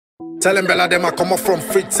Tell them Bella them I come up from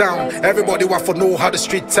Freetown. Everybody want to know how the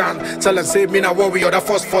street town. Tell them say me na warrior, the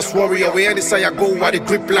first warrior. We any say I go where the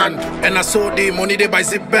grip land. And I saw the money they buy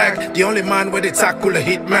zip bag. The only man where they tackle a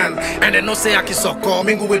hit man. And they no say I can suck off,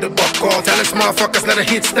 mingle with the buck call. Tell them motherfuckers let a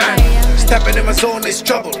hit stand. Stepping in my zone is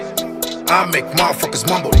trouble. I make motherfuckers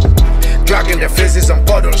mumble. Dragging their faces and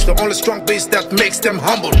puddles. The only strong base that makes them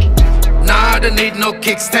humble. Nah, I don't need no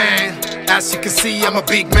kickstand. As you can see, I'm a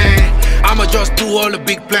big man. I'ma just do all the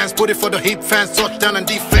big plans. Put it for the hip fans, touchdown and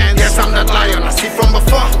defense. Yes, I'm that lion, I see from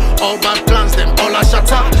afar. All bad plans, them all I shut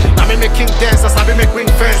up. Now me make king dance, as I be make ring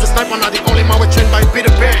fans. This type one are the only man we trained by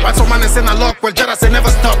Peter Pan. But some man is in a lock, well Jada say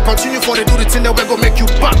never stop. Continue for they do the thing that we gon' make you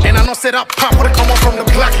pop. And I know say that pop, but it come up from the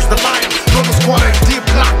black is the lion. No the squad and deep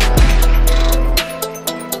black.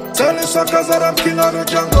 Tell the suckers that I'm king of the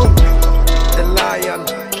jungle. The lion.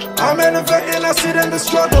 I'm elevating, I see them the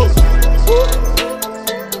struggle.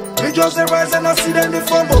 We just rise and I see them the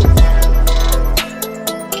fumble.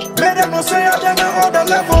 Let them know say I'm on other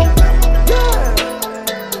level.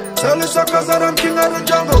 Tell the suckers that I'm king of the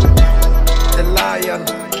jungle. The lion.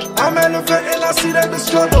 I'm elevating, I see them the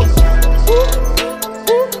struggle.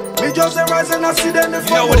 We just rise and I see them the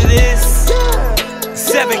fumble. You know what it is?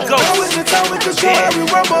 7 Ghosts. Now is the time we can show how we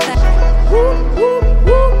rumble.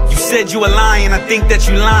 You said you a lion, I think that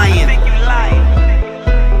you lying.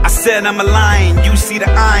 I said I'm a lion, you see the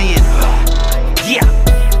iron. Yeah,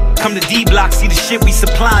 come to D-Block, see the shit we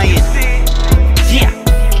supplying. Yeah,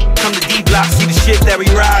 come to D-Block, see the shit that we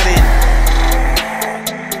riding.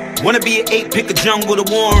 Wanna be an 8, pick a jungle to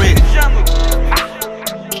Warren.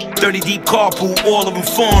 30 deep carpool, all of them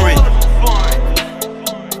foreign.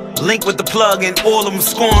 Link with the plug and all of them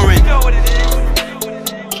scoring.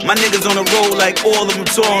 My niggas on the road like all of them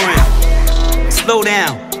touring. Slow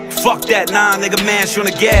down, fuck that, nah nigga mash on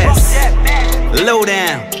the gas. Low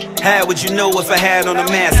down, had what you know if I had on the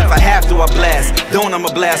mask. If I have to I blast, don't I'ma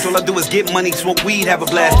blast. All I do is get money, smoke weed, have a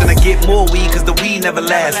blast. Then I get more weed cause the weed never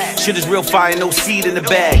lasts. Shit is real fire, no seed in the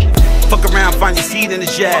bag. Fuck around, find your seed in the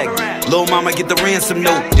jag. Lil' mama get the ransom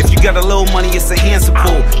note. If you got a little money, it's a handsome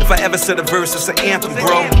pull. If I ever said a verse, it's an anthem,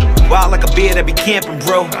 bro. Wild like a bear that be camping,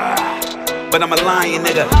 bro. But I'm a lion,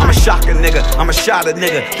 nigga. I'm a shocker, nigga. I'm a shotter,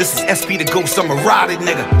 nigga. This is SP the Ghost, I'm a rotted,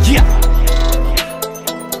 nigga. Yeah.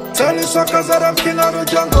 Tell the suckers that I'm king of the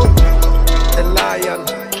jungle. The lion.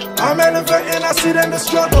 I'm elevating, I see them the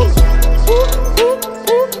struggle.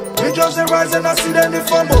 We just rise and I see them the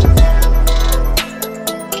fumble.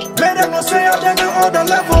 Let them know say I'm on other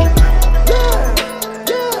level.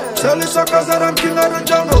 Tell the suckers that I'm king of the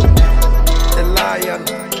jungle. The lion.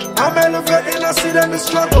 I'm elevating, I see them the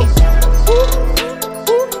struggle.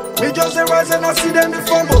 We just rise and I see them the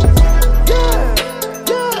fumble.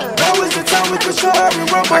 Now is the time we can show how we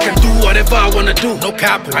rumble. I can do whatever I wanna do, no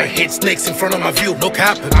capping. I hit snakes in front of my view, no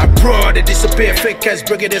capping. I brought they disappear, fake ass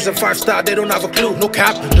brigadiers and 5-star, they don't have a clue, no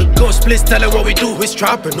capping. The ghost please tell them what we do, we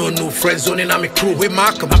trapping. No new friends zoning on me crew, we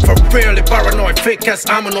mark them. I'm for really paranoid, fake ass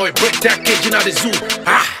ammonoid, break that cage in the zoo.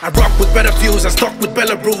 I rock with better views, I stuck with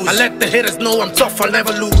Belarus. I let the haters know I'm tough, I'll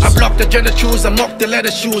never lose. I block the gender choose, I mock the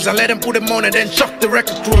leather shoes. I let them put them on and then shock the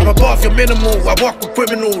record crew. I'm above your minimal, I walk with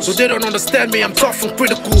criminals. So they don't understand me, I'm tough and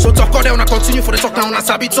critical. So talk all day when I continue for the talk now when I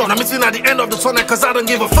sabi talk. I'm missing at the end of the tunnel cause I don't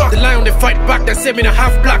give a fuck. The lion they fight back, they say me the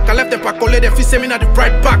half black. I left them back, they feel say me not the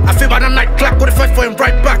right back. I feel by the night clock, go to fight for him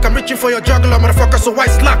right back. I'm reaching for your juggler, motherfucker, so why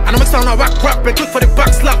slack? And I'm sound a whack rap, and quick for the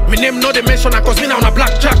back slap. Me name no they mention, cause me now on a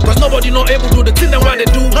blackjack. Cause nobody no able to do the thing that why they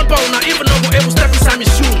do. Not power, not even no able step inside me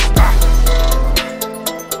shoes.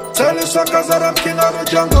 Tell the suckers that I'm king of the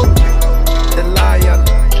jungle. The lion.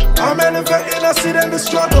 I'm elevating, I see them the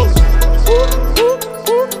struggle.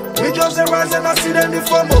 We just rise and I see them the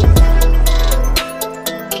fumble.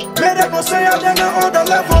 Let them know say I'm on other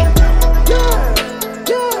level.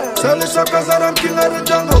 Tell the suckers that I'm king of the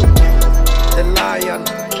jungle. The lion.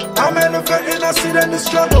 I'm elevating, I see them the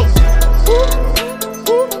struggle.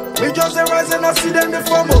 We just rise and I see them the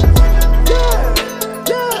fumble.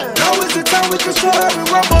 Now is the time we can show how we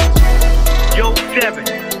rumble. Yo, 7.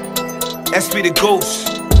 SP the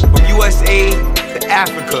Ghost. From USA to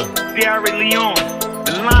Africa. Sierra Leone.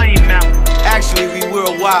 The Lion Mountain. Actually, we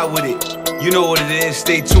worldwide with it. You know what it is.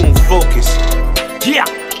 Stay tuned, focus. Yeah.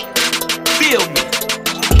 Feel me.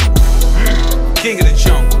 King of the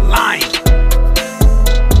jungle. Lion.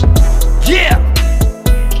 Yeah.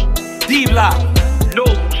 D-Block. No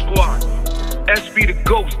squad. SP the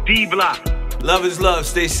Ghost, D-Block. Love is love.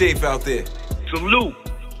 Stay safe out there. Salute.